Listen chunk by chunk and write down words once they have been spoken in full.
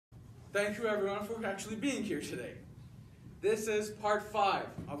Thank you everyone for actually being here today. This is part 5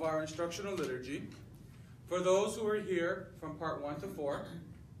 of our Instructional Liturgy. For those who are here from part 1 to 4,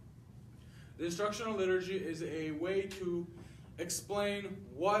 the Instructional Liturgy is a way to explain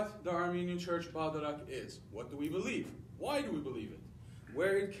what the Armenian Church Badarak is. What do we believe? Why do we believe it?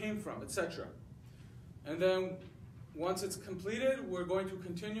 Where it came from, etc. And then once it's completed, we're going to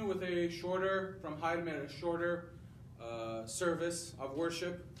continue with a shorter, from Heidemann, a shorter service of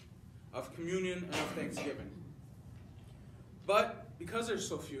worship, of communion, and of thanksgiving. But because there's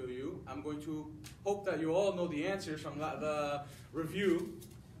so few of you, I'm going to hope that you all know the answers from the review.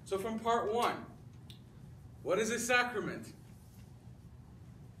 So from part 1, what is a sacrament?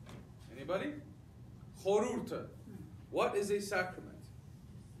 Anybody? Chorurta. What is a sacrament?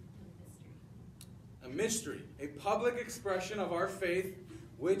 A mystery. A public expression of our faith,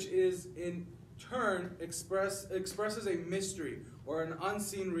 which is in turn expresses a mystery or an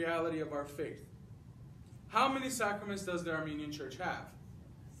unseen reality of our faith. How many sacraments does the Armenian Church have?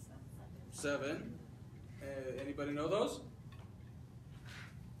 7. Anybody know those?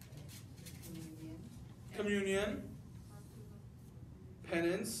 Communion,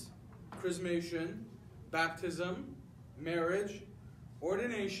 penance, chrismation, baptism, marriage,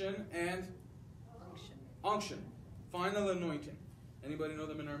 ordination, and unction. Final anointing. Anybody know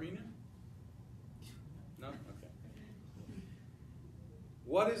them in Armenian? No? Okay.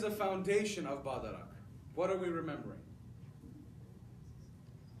 What is the foundation of Badarak? What are we remembering?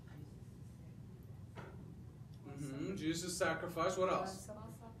 Jesus' sacrifice. What else?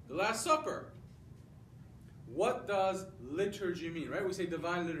 The Last Supper. What does liturgy mean? Right? We say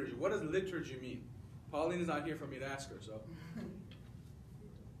divine liturgy. What does liturgy mean? Pauline is not here for me to ask her, so.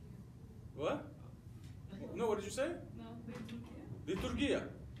 What? No, what did you say? No, liturgia.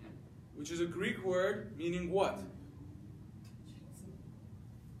 Which is a Greek word meaning what?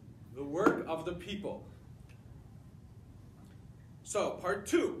 The work of the people. So, part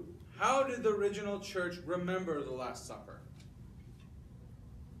 2. How did the original church remember the Last Supper?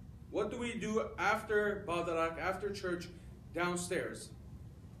 What do we do after Badarak, after church, downstairs?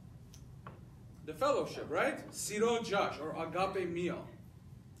 The fellowship, right? Siro Josh, or agape meal.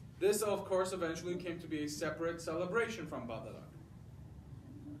 This, of course, eventually came to be a separate celebration from Badarak.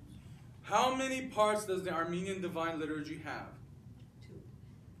 How many parts does the Armenian Divine Liturgy have? 2.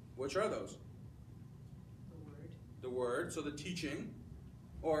 Which are those? The word, so the teaching,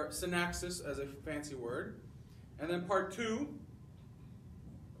 or synaxis as a fancy word. And then part 2.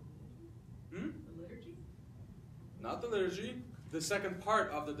 The liturgy? Not the liturgy. The second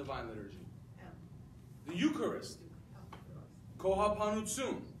part of the Divine Liturgy. The Eucharist.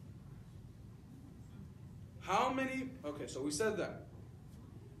 Kohapanutsun. How many? Okay, so we said that.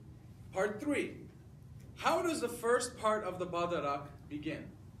 Part 3. How does the first part of the Badarak begin?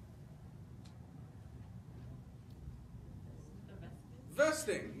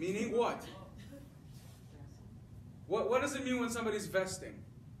 Vesting, meaning what? What does it mean when somebody's vesting?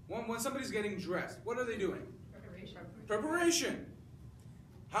 When somebody's getting dressed, what are they doing? Preparation.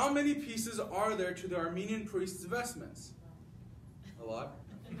 How many pieces are there to the Armenian priest's vestments? A lot.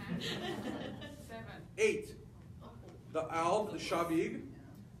 7. 8. The alb, the shabig,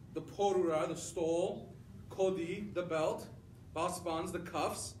 the porura, the stole, kodi, the belt, basbans, the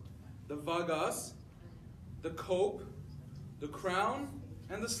cuffs, the vagas, the cope, the crown,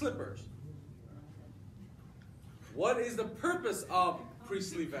 and the slippers. What is the purpose of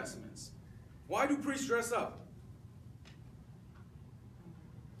priestly vestments? Why do priests dress up?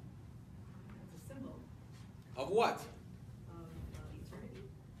 It's a symbol Of what? of eternity.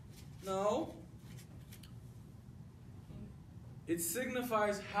 No. It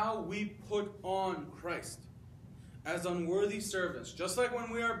signifies how we put on Christ as unworthy servants. Just like when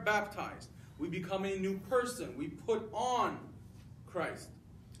we are baptized, we become a new person. We put on Christ.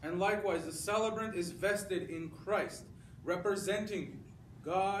 And likewise, the celebrant is vested in Christ, representing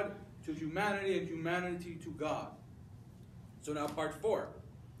God to humanity and humanity to God. So now part 4.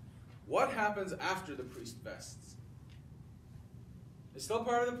 What happens after the priest vests? It's still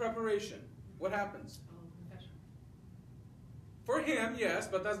part of the preparation. What happens? Confession. For him, yes,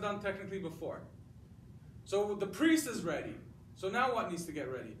 but that's done technically before. So the priest is ready. So now what needs to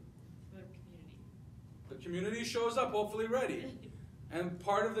get ready? The community. The community shows up, hopefully ready. And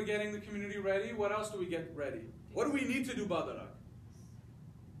part of the getting the community ready, what else do we get ready? What do we need to do, Badarak?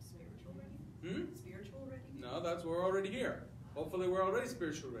 Spiritual ready? Spiritual ready? No, that's we're already here. Hopefully we're already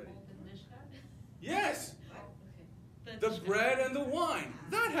spiritual ready. Yes! Okay. The bread and the wine.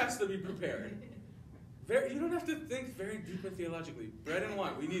 That has to be prepared. You don't have to think very deep and theologically. Bread and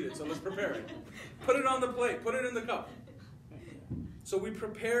wine, we need it, so let's prepare it. Put it on the plate. Put it in the cup. So we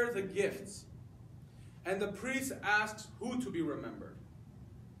prepare the gifts. And the priest asks who to be remembered.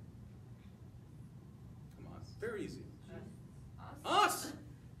 Come on, very easy. Us!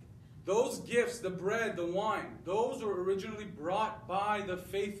 Those gifts, the bread, the wine, those were originally brought by the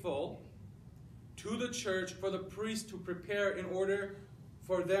faithful to the church for the priest to prepare in order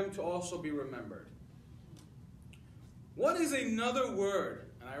for them to also be remembered. What is another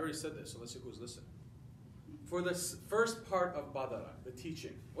word? And I already said this, so let's see who's listening. For the first part of Badarak, the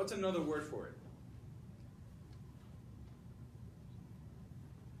teaching. What's another word for it?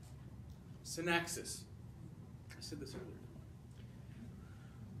 Synaxis. I said this earlier.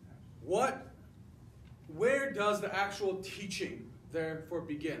 Where does the actual teaching therefore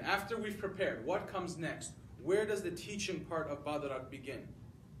begin? After we've prepared, what comes next? Where does the teaching part of Badarak begin?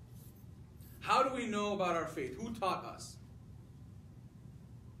 How do we know about our faith? Who taught us?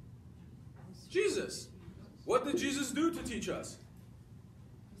 Jesus. What did Jesus do to teach us?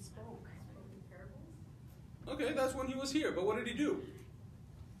 He spoke. Okay, that's when he was here. But what did he do?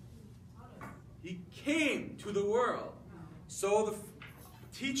 He came to the world. So the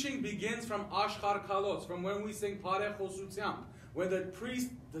teaching begins from Ashkar Kalos, from when we sing Parech Hosutyam, when the priest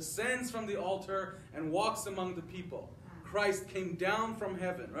descends from the altar and walks among the people. Christ came down from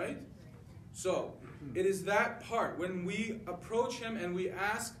heaven, right? So, it is that part when we approach him and we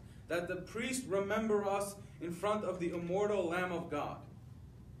ask that the priest remember us in front of the immortal Lamb of God.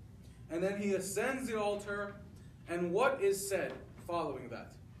 And then he ascends the altar, and what is said following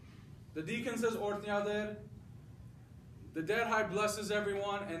that? The deacon says, Ortniader, the dead high blesses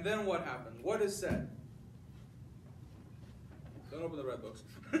everyone, and then what happens? What is said? Don't open the red books.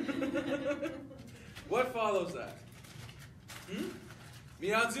 What follows that?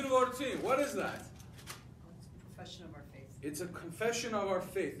 Miadzin Vortin, what is that? It's a profession of our faith. It's a confession of our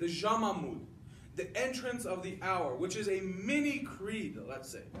faith, the Jamamud, the entrance of the hour, which is a mini creed, let's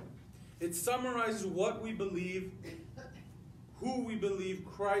say. It summarizes what we believe, who we believe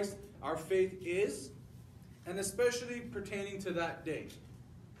Christ, our faith is, and especially pertaining to that day.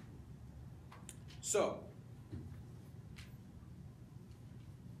 So,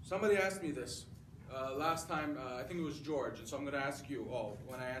 somebody asked me this last time, I think it was George, and so I'm going to ask you all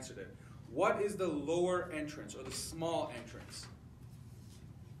when I answered it. What is the lower entrance or the small entrance?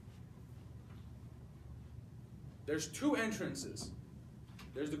 There's two entrances.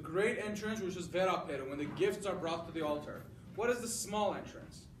 There's the great entrance, which is Verapera, when the gifts are brought to the altar. What is the small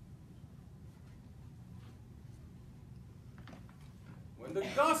entrance? When the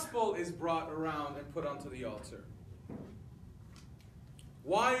gospel is brought around and put onto the altar.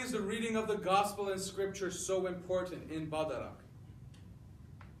 Why is the reading of the gospel and scripture so important in Badarak?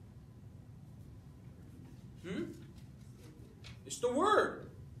 It's the word.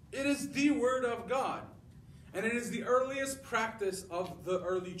 It is the word of God. And it is the earliest practice of the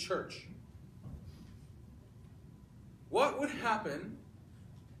early church. What would happen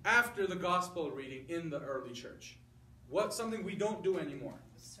after the gospel reading in the early church? What's something we don't do anymore?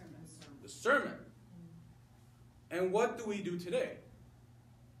 The sermon. The sermon. And what do we do today?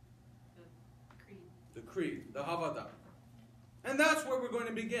 The creed. The creed, the Havadah. And that's where we're going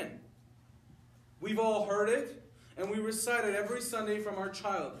to begin. We've all heard it, and we recite it every Sunday from our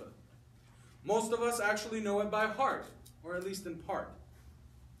childhood. Most of us actually know it by heart, or at least in part.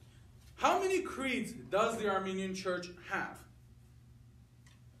 How many creeds does the Armenian Church have?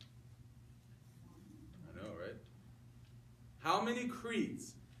 I know, right? How many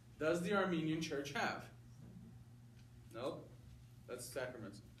creeds does the Armenian Church have? Nope. That's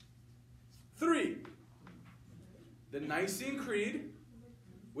sacraments. 3. The Nicene Creed,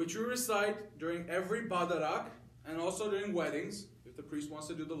 which we recite during every Badarak, and also during weddings, if the priest wants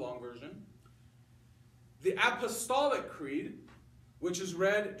to do the long version. The Apostolic Creed, which is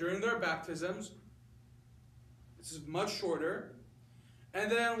read during their baptisms. This is much shorter.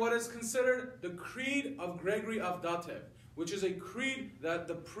 And then what is considered the Creed of Gregory of Datev, which is a creed that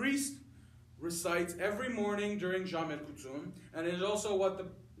the priest recites every morning during Jamet Kutzum, and it is also what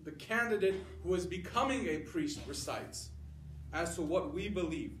the candidate who is becoming a priest recites as to what we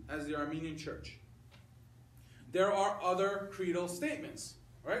believe as the Armenian Church. There are other creedal statements,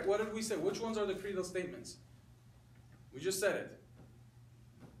 right? What did we say? Which ones are the creedal statements? We just said it.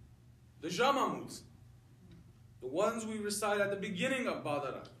 The Jamamuts, the ones we recite at the beginning of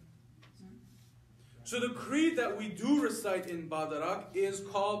Badarak. So the creed that we do recite in Badarak is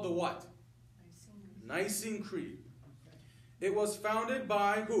called the what? Nicene Creed. It was founded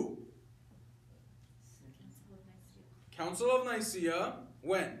by who? Council of Nicaea.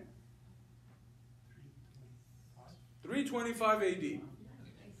 When? 325 AD.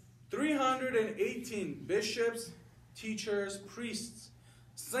 318 bishops, teachers, priests,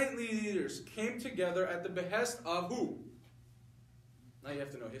 saintly leaders came together at the behest of who? Now you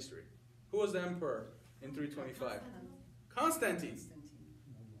have to know history. Who was the emperor in 325? Constantine.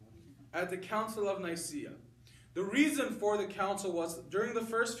 At the Council of Nicaea. The reason for the council was during the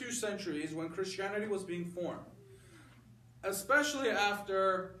first few centuries when Christianity was being formed, especially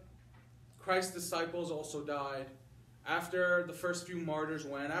after Christ's disciples also died, after the first few martyrs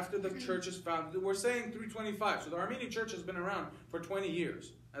went, after the church is founded. We're saying 325, so the Armenian Church has been around for 20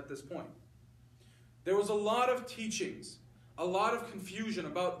 years at this point. There was a lot of teachings, a lot of confusion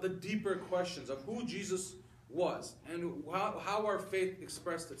about the deeper questions of who Jesus was and how our faith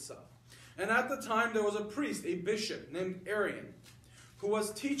expressed itself. And at the time, there was a priest, a bishop named Arian, who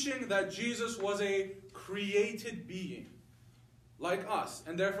was teaching that Jesus was a created being, like us,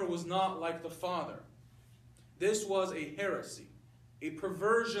 and therefore was not like the Father. This was a heresy, a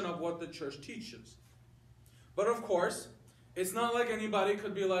perversion of what the church teaches. But of course, it's not like anybody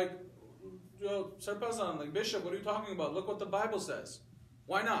could be like, Sarpazan, like, Bishop, what are you talking about? Look what the Bible says.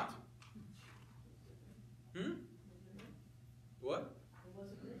 Why not? What?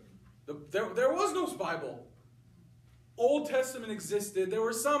 There was no Bible. Old Testament existed. There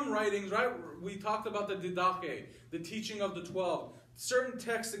were some writings, right? We talked about the Didache, the teaching of the 12. Certain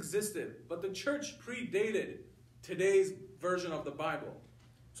texts existed, but the church predated today's version of the Bible.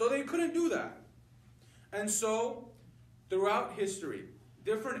 So they couldn't do that. And so, throughout history,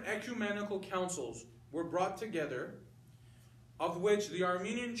 different ecumenical councils were brought together, of which the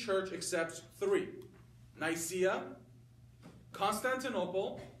Armenian Church accepts 3. Nicaea,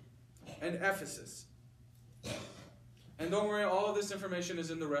 Constantinople, and Ephesus. And don't worry, all of this information is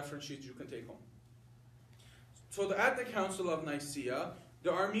in the reference sheets you can take home. So at the Council of Nicaea,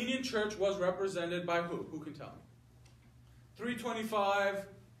 the Armenian Church was represented by who? Who can tell me? 325.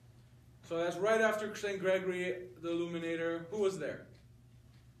 So that's right after St. Gregory the Illuminator. Who was there?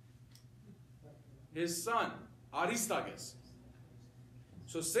 His son, Aristages.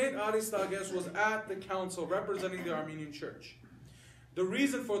 So St. Aristages was at the council representing the Armenian Church. The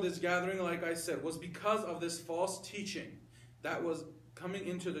reason for this gathering, like I said, was because of this false teaching that was coming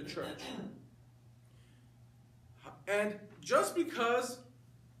into the church. And just because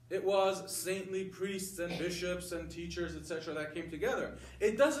it was saintly priests and bishops and teachers, etc., that came together,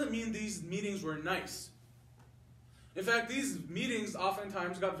 it doesn't mean these meetings were nice. In fact, these meetings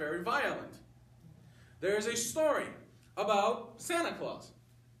oftentimes got very violent. There's a story about Santa Claus,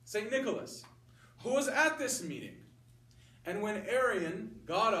 St. Nicholas, who was at this meeting. And when Arian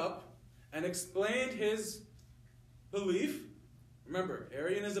got up and explained his belief, remember,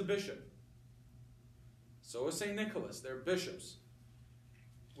 Arian is a bishop. So is St. Nicholas. They're bishops.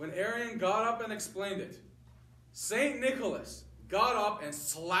 When Arian got up and explained it, St. Nicholas got up and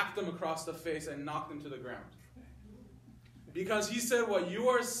slapped him across the face and knocked him to the ground. Because he said, what you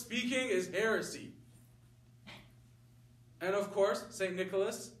are speaking is heresy. And of course, St.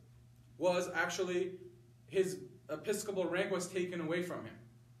 Nicholas was actually, his episcopal rank was taken away from him.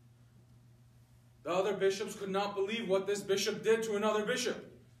 The other bishops could not believe what this bishop did to another bishop.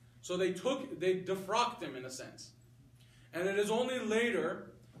 So they defrocked him in a sense. And it is only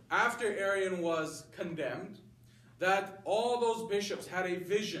later, after Arian was condemned, that all those bishops had a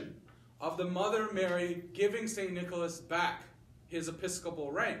vision of the Mother Mary giving St. Nicholas back his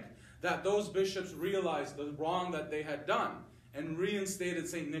episcopal rank. That those bishops realized the wrong that they had done and reinstated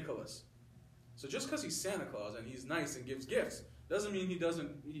St. Nicholas. So just because he's Santa Claus and he's nice and gives gifts, doesn't mean he doesn't,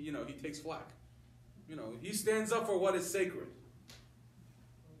 he takes flack. He stands up for what is sacred.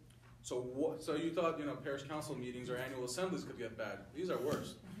 So you thought, parish council meetings or annual assemblies could get bad. These are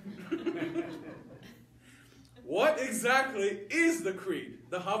worse. What exactly is the creed?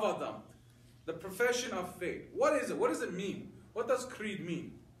 The Havadam. The profession of faith. What is it? What does it mean? What does creed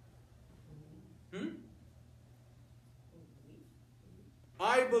mean?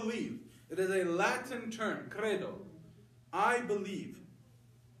 I believe. It is a Latin term, credo. I believe.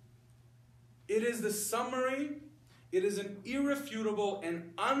 It is the summary. It is an irrefutable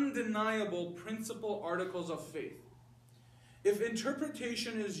and undeniable principal articles of faith. If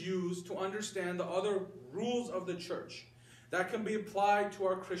interpretation is used to understand the other rules of the church that can be applied to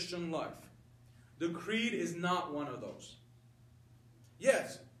our Christian life, the creed is not one of those.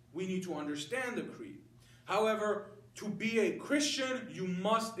 Yes, we need to understand the creed. However, to be a Christian, you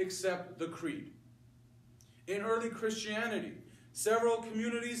must accept the creed. In early Christianity, several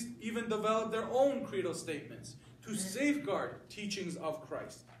communities even developed their own creedal statements to safeguard teachings of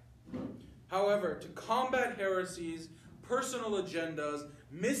Christ. However, to combat heresies, personal agendas,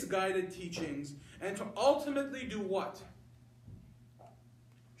 misguided teachings, and to ultimately do what?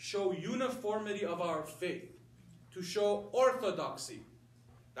 Show uniformity of our faith. to show orthodoxy.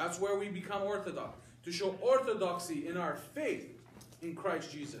 That's where we become orthodox. To show orthodoxy in our faith in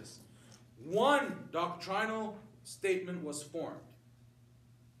Christ Jesus. One doctrinal statement was formed.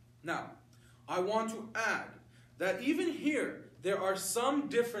 Now, I want to add that even here, there are some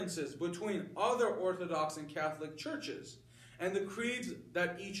differences between other Orthodox and Catholic churches and the creeds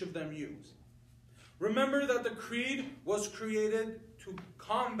that each of them use. Remember that the creed was created to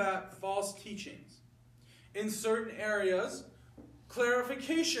combat false teachings. In certain areas,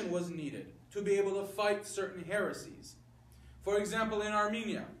 clarification was needed to be able to fight certain heresies. For example, in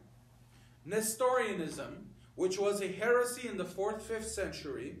Armenia, Nestorianism, which was a heresy in the 4th, 5th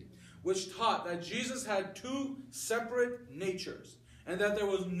century, which taught that Jesus had two separate natures and that there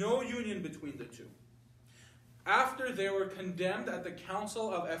was no union between the two. After they were condemned at the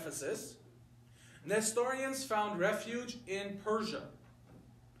Council of Ephesus, Nestorians found refuge in Persia.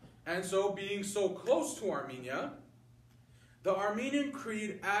 And so, being so close to Armenia, the Armenian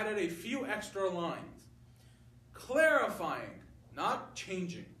Creed added a few extra lines, clarifying, not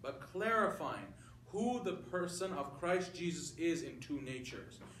changing, but clarifying who the person of Christ Jesus is in two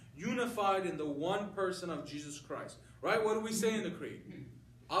natures, unified in the one person of Jesus Christ. Right? What do we say in the Creed?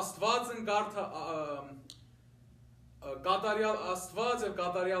 Աստված Gadarial Աստված and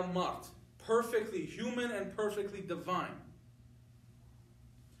Gadarial Mart. Perfectly human and perfectly divine.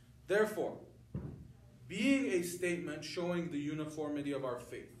 Therefore, being a statement showing the uniformity of our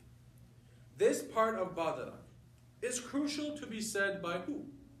faith, this part of Badarak is crucial to be said by who?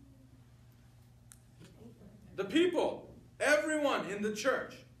 The people, everyone in the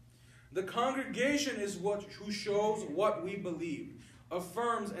church. The congregation is who shows what we believe,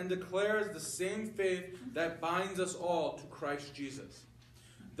 affirms and declares the same faith that binds us all to Christ Jesus.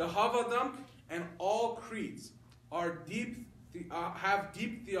 The Havadank and all creeds have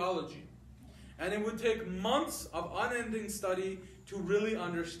deep theology, and it would take months of unending study to really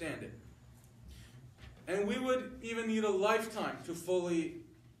understand it. And we would even need a lifetime to fully,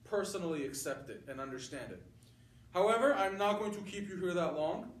 personally accept it and understand it. However, I'm not going to keep you here that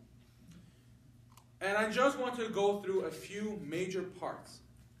long. And I just want to go through a few major parts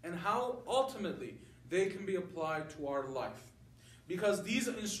and how ultimately they can be applied to our life. Because these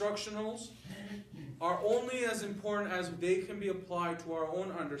instructionals are only as important as they can be applied to our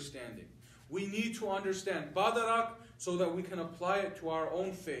own understanding. We need to understand Badarak so that we can apply it to our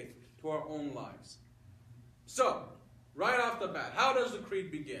own faith, to our own lives. So, right off the bat, how does the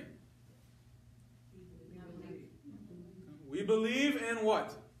creed begin? We believe in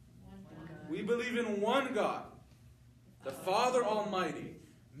what? We believe in one God, the Father Almighty,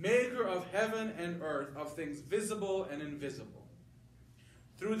 maker of heaven and earth, of things visible and invisible.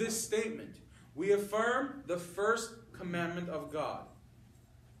 Through this statement, we affirm the first commandment of God.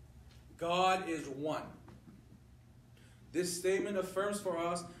 God is one. This statement affirms for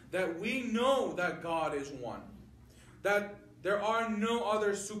us that we know that God is one, that there are no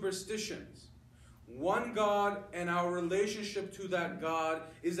other superstitions. One God, and our relationship to that God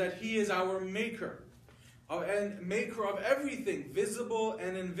is that He is our maker, and maker of everything, visible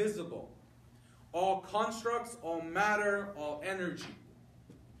and invisible. All constructs, all matter, all energy.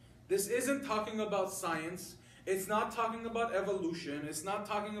 This isn't talking about science. It's not talking about evolution. It's not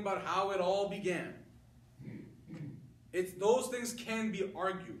talking about how it all began. Those things can be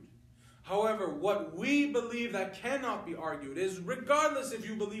argued. However, what we believe that cannot be argued is, regardless if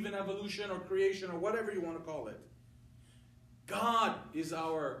you believe in evolution or creation or whatever you want to call it, God is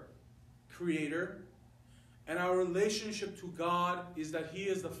our creator, and our relationship to God is that He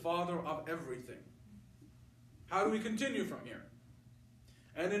is the Father of everything. How do we continue from here?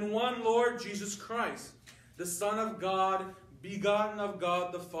 And in one Lord Jesus Christ, the Son of God, begotten of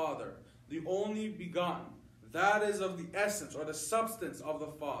God the Father, the only begotten, that is of the essence or the substance of the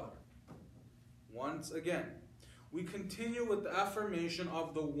Father. Once again, we continue with the affirmation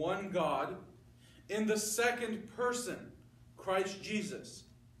of the one God in the second person, Christ Jesus.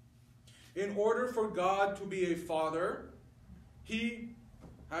 In order for God to be a father, He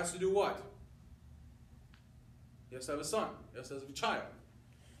has to do what? He has to have a son. He has to have a child.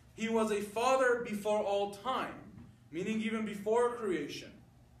 He was a father before all time, meaning even before creation.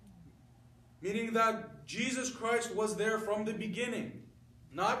 Meaning that Jesus Christ was there from the beginning.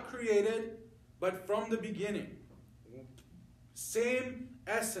 Not created, but from the beginning. Same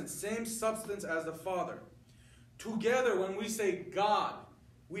essence, same substance as the Father. Together, when we say God,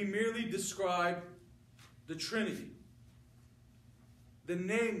 we merely describe the Trinity. The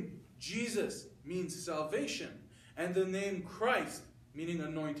name Jesus means salvation, and the name Christ, meaning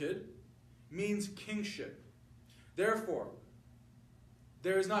anointed, means kingship. Therefore,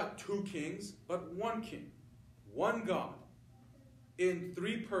 there is not two kings, but one king, one God in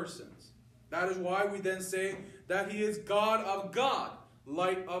three persons. That is why we then say that he is God of God,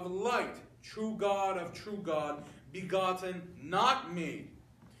 light of light, true God of true God, begotten, not made,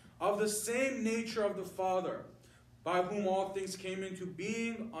 of the same nature of the Father, by whom all things came into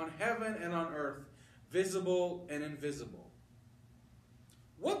being on heaven and on earth, visible and invisible.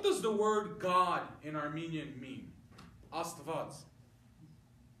 What does the word God in Armenian mean? Astvaz.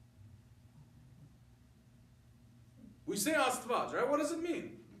 We say Astvaz, right? What does it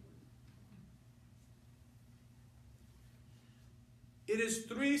mean? It is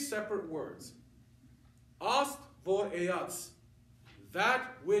three separate words. Ast vor eyatz, that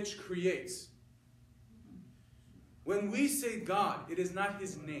which creates. When we say God, it is not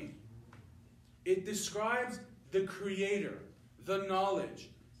his name. It describes the creator, the knowledge,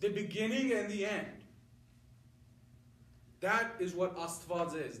 the beginning and the end. That is what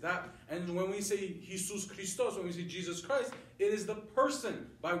Astvaz is. And when we say Jesus Christos, when we say Jesus Christ, it is the person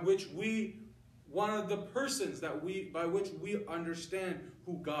by which one of the persons by which we understand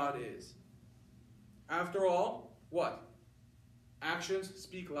who God is. After all, what? Actions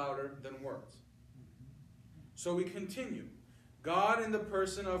speak louder than words. So we continue. God in the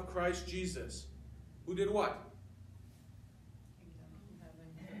person of Christ Jesus, who did what?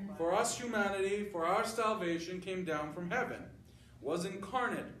 For us humanity, for our salvation, came down from heaven, was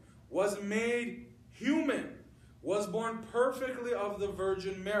incarnate, was made human, was born perfectly of the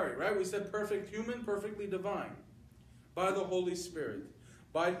Virgin Mary, right? We said perfect human, perfectly divine, by the Holy Spirit,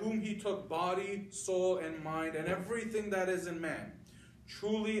 by whom he took body, soul, and mind, and everything that is in man,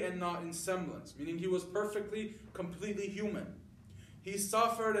 truly and not in semblance, meaning he was perfectly, completely human. He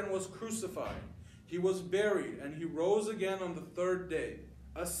suffered and was crucified. He was buried, and he rose again on the third day,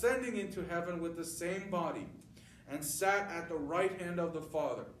 ascending into heaven with the same body, and sat at the right hand of the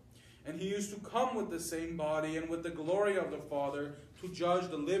Father. And he used to come with the same body and with the glory of the Father to judge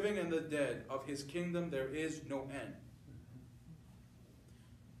the living and the dead. Of his kingdom there is no end.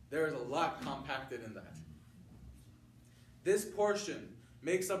 There is a lot compacted in that. This portion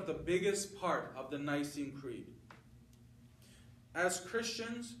makes up the biggest part of the Nicene Creed. As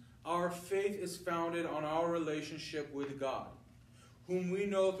Christians, our faith is founded on our relationship with God, whom we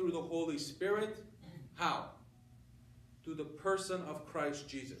know through the Holy Spirit. How? Through the person of Christ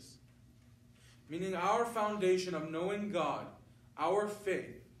Jesus. Meaning our foundation of knowing God, our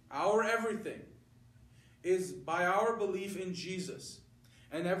faith, our everything, is by our belief in Jesus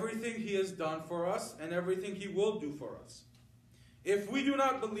and everything he has done for us and everything he will do for us. If we do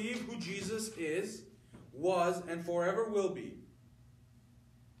not believe who Jesus is, was, and forever will be,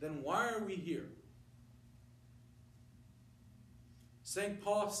 then why are we here? St.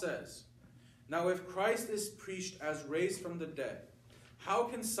 Paul says, "Now if Christ is preached as raised from the dead, how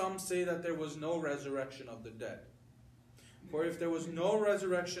can some say that there was no resurrection of the dead? For if there was no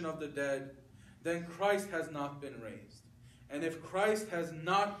resurrection of the dead, then Christ has not been raised. And if Christ has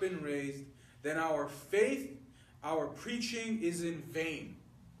not been raised, then our faith, our preaching is in vain.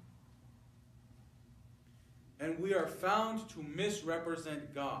 And we are found to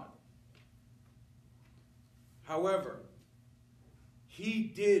misrepresent God. However, he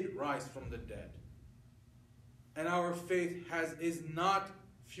did rise from the dead. And our faith is not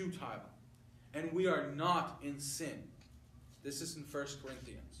futile. And we are not in sin." This is in 1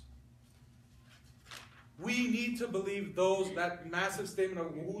 Corinthians. We need to believe that massive statement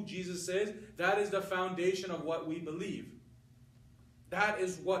of who Jesus is. That is the foundation of what we believe. That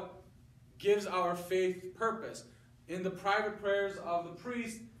is what gives our faith purpose. In the private prayers of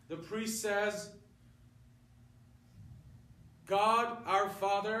the priest says, "God, our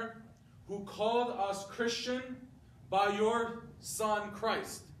Father, who called us Christian by your Son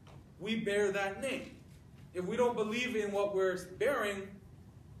Christ." We bear that name. If we don't believe in what we're bearing,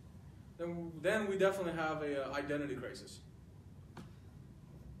 then we definitely have an identity crisis.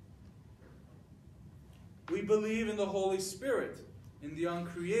 We believe in the Holy Spirit, in the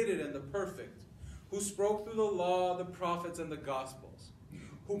uncreated and the perfect, who spoke through the law, the prophets, and the Gospels,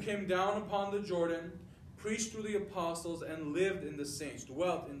 who came down upon the Jordan, preached through the apostles, and lived in the saints,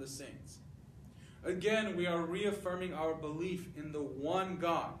 dwelt in the saints. Again, we are reaffirming our belief in the one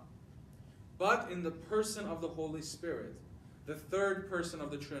God, but in the person of the Holy Spirit, the third person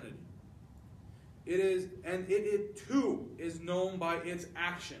of the Trinity. It too is known by its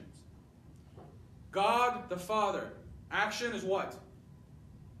actions. God the Father, action is what?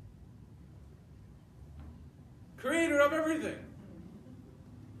 Creator of everything.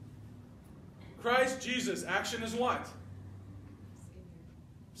 Christ Jesus, action is what?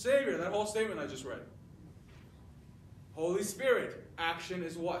 Savior, that whole statement I just read. Holy Spirit, action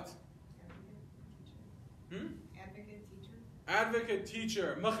is what? Advocate, teacher. Advocate,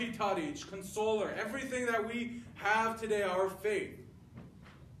 teacher, machitarich, consoler, everything that we have today, our faith,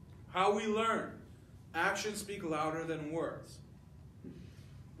 how we learn. Actions speak louder than words.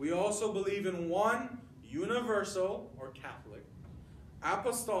 We also believe in one universal, or Catholic,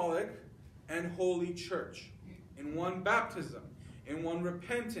 apostolic, and holy church, in one baptism, in one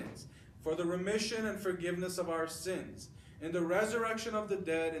repentance, for the remission and forgiveness of our sins, in the resurrection of the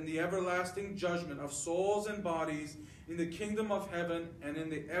dead, in the everlasting judgment of souls and bodies, in the kingdom of heaven, and in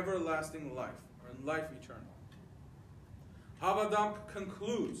the everlasting life, or in life eternal. Havadam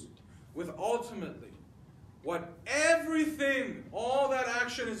concludes with ultimately what everything, all that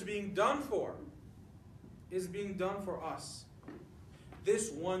action is being done for, is being done for us.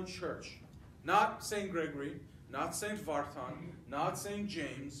 This one church. Not St. Gregory, not St. Vartan, not St.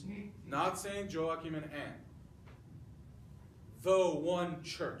 James, not St. Joachim and Anne. The one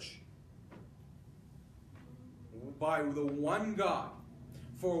church. By the one God.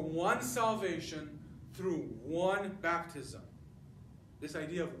 For one salvation through one baptism. This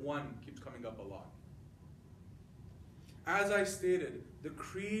idea of one keeps coming up a lot. As I stated, the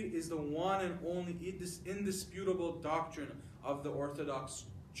creed is the one and only indisputable doctrine of the Orthodox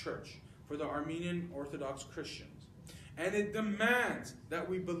Church for the Armenian Orthodox Christians. And it demands that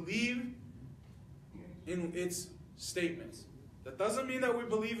we believe in its statements. That doesn't mean that we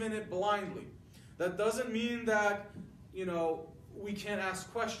believe in it blindly. That doesn't mean that, we can't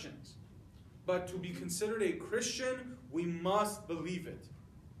ask questions. But to be considered a Christian, we must believe it.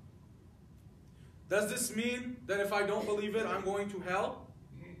 Does this mean that if I don't believe it, I'm going to hell?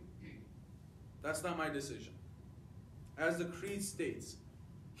 That's not my decision. As the creed states,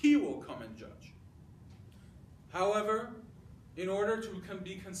 He will come and judge. However, in order to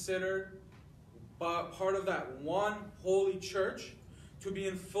be considered part of that one holy church, to be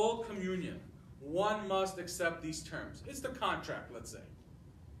in full communion, one must accept these terms. It's the contract, let's say.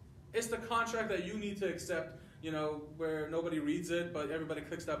 It's the contract that you need to accept, where nobody reads it, but everybody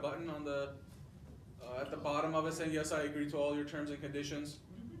clicks that button on at the bottom of it saying, yes, I agree to all your terms and conditions.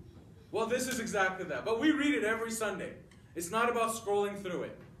 Well, this is exactly that. But we read it every Sunday. It's not about scrolling through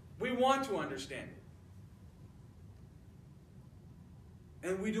it. We want to understand it.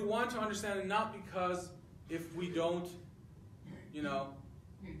 And we do want to understand it not because if we don't,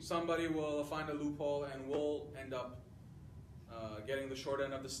 somebody will find a loophole and we'll end up getting the short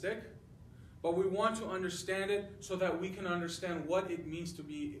end of the stick. But we want to understand it so that we can understand what it means to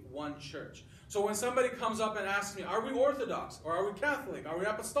be one church. So when somebody comes up and asks me, are we Orthodox? Or are we Catholic? Are we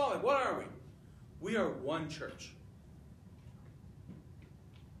Apostolic? What are we? We are one church.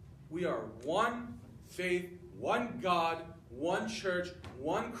 We are one faith, one God, one church,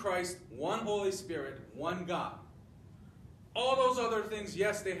 one Christ, one Holy Spirit, one God. All those other things,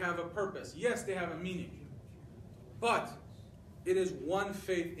 yes, they have a purpose. Yes, they have a meaning. But it is one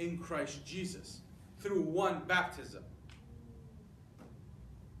faith in Christ Jesus through one baptism.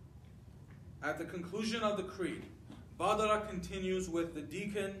 At the conclusion of the creed, Badarak continues with the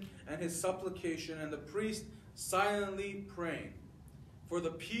deacon and his supplication and the priest silently praying for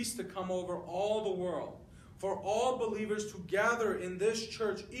the peace to come over all the world, for all believers to gather in this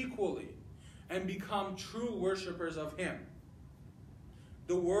church equally and become true worshipers of Him.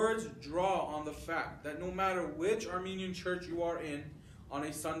 The words draw on the fact that no matter which Armenian church you are in on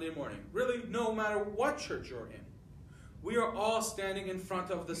a Sunday morning, really no matter what church you're in, we are all standing in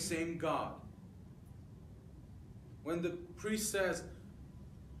front of the same God. When the priest says,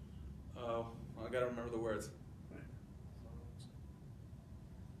 I gotta remember the words.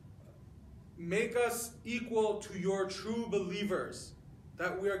 Make us equal to your true believers,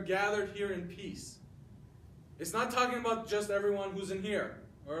 that we are gathered here in peace. It's not talking about just everyone who's in here,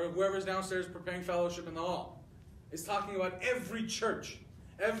 or whoever's downstairs preparing fellowship in the hall. It's talking about every church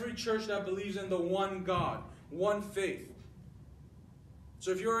that believes in the one God, one faith.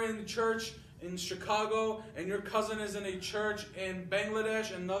 So if you're in the church in Chicago, and your cousin is in a church in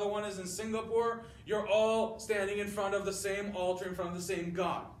Bangladesh, and another one is in Singapore, you're all standing in front of the same altar, in front of the same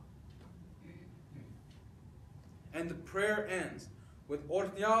God. And the prayer ends with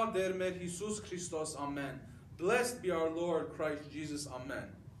Ortnia dermed Jesus Christos, Amen. Blessed be our Lord Christ Jesus, Amen.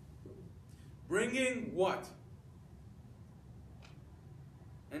 Bringing what?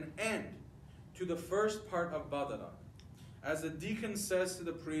 An end to the first part of Badarak. As the deacon says to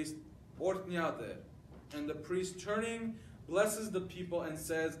the priest, Ortniade, and the priest turning blesses the people and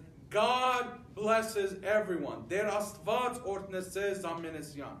says, God blesses everyone. Der Astvat Ortnese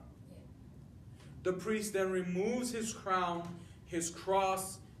Zamenesyan. The priest then removes his crown, his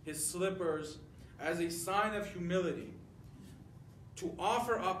cross, his slippers, as a sign of humility. to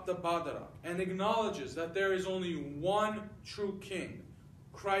offer up the Badarak and acknowledges that there is only one true king,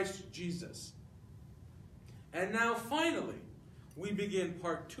 Christ Jesus. And now finally, we begin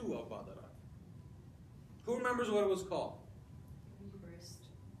part 2 of Badarak. Who remembers what it was called? Eucharist.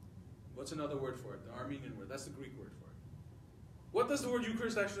 What's another word for it? The Armenian word. That's the Greek word for it. What does the word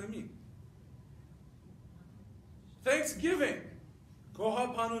Eucharist actually mean? Thanksgiving.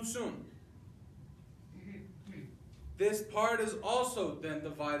 Koha panutsun. This part is also then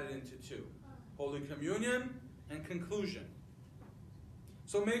divided into 2. Holy Communion and conclusion.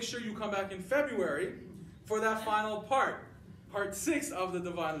 So make sure you come back in February for that final part. Part 6 of the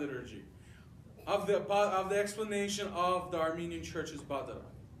Divine Liturgy. Of the explanation of the Armenian Church's Badarak.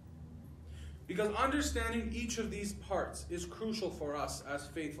 Because understanding each of these parts is crucial for us as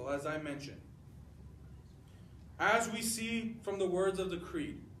faithful, as I mentioned. As we see from the words of the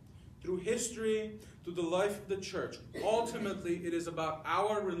Creed, through history, through the life of the Church, ultimately it is about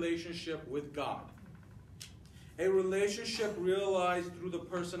our relationship with God. A relationship realized through the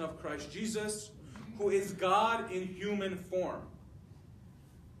person of Christ Jesus, who is God in human form.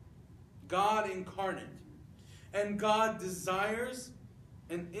 God incarnate. And God desires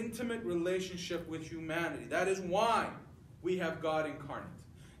an intimate relationship with humanity. That is why we have God incarnate.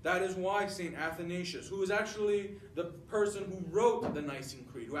 That is why St. Athanasius, who is actually the person who wrote the Nicene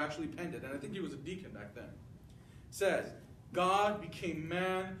Creed, who actually penned it, and I think he was a deacon back then, says, God became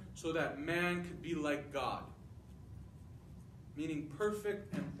man so that man could be like God. Meaning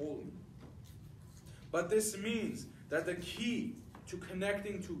perfect and holy. But this means that the key to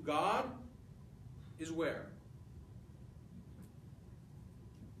connecting to God is where?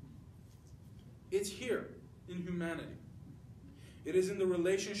 It's here in humanity. It is in the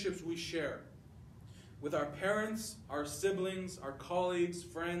relationships we share with our parents, our siblings, our colleagues,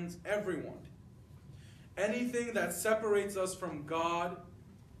 friends, everyone. Anything that separates us from God,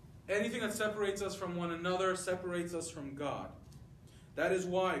 anything that separates us from one another, separates us from God. That is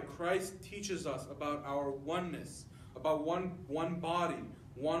why Christ teaches us about our oneness, about one body,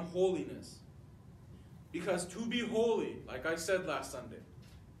 one holiness. Because to be holy, like I said last Sunday,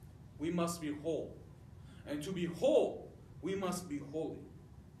 we must be whole. And to be whole, we must be holy.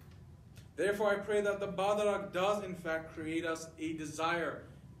 Therefore, I pray that the Badarak does in fact create us a desire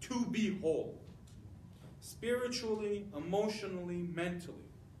to be whole. Spiritually, emotionally, mentally.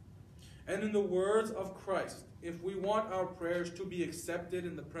 And in the words of Christ, if we want our prayers to be accepted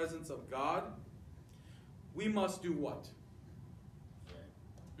in the presence of God, we must do what?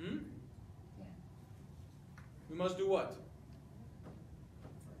 We must do what?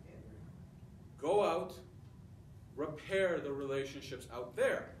 Go out, repair the relationships out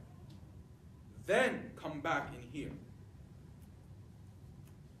there, then come back in here.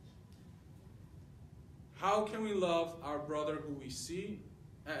 How can we love our brother who we see,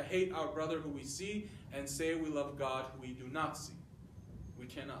 hate our brother who we see, and say we love God who we do not see? We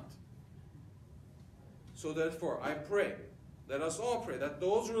cannot. So therefore, I pray, let us all pray, that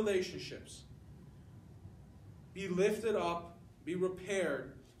those relationships be lifted up, be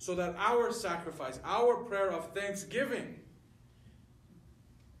repaired, so that our sacrifice, our prayer of thanksgiving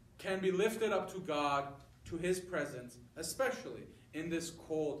can be lifted up to God, to His presence, especially in this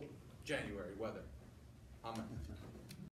cold January weather. Amen.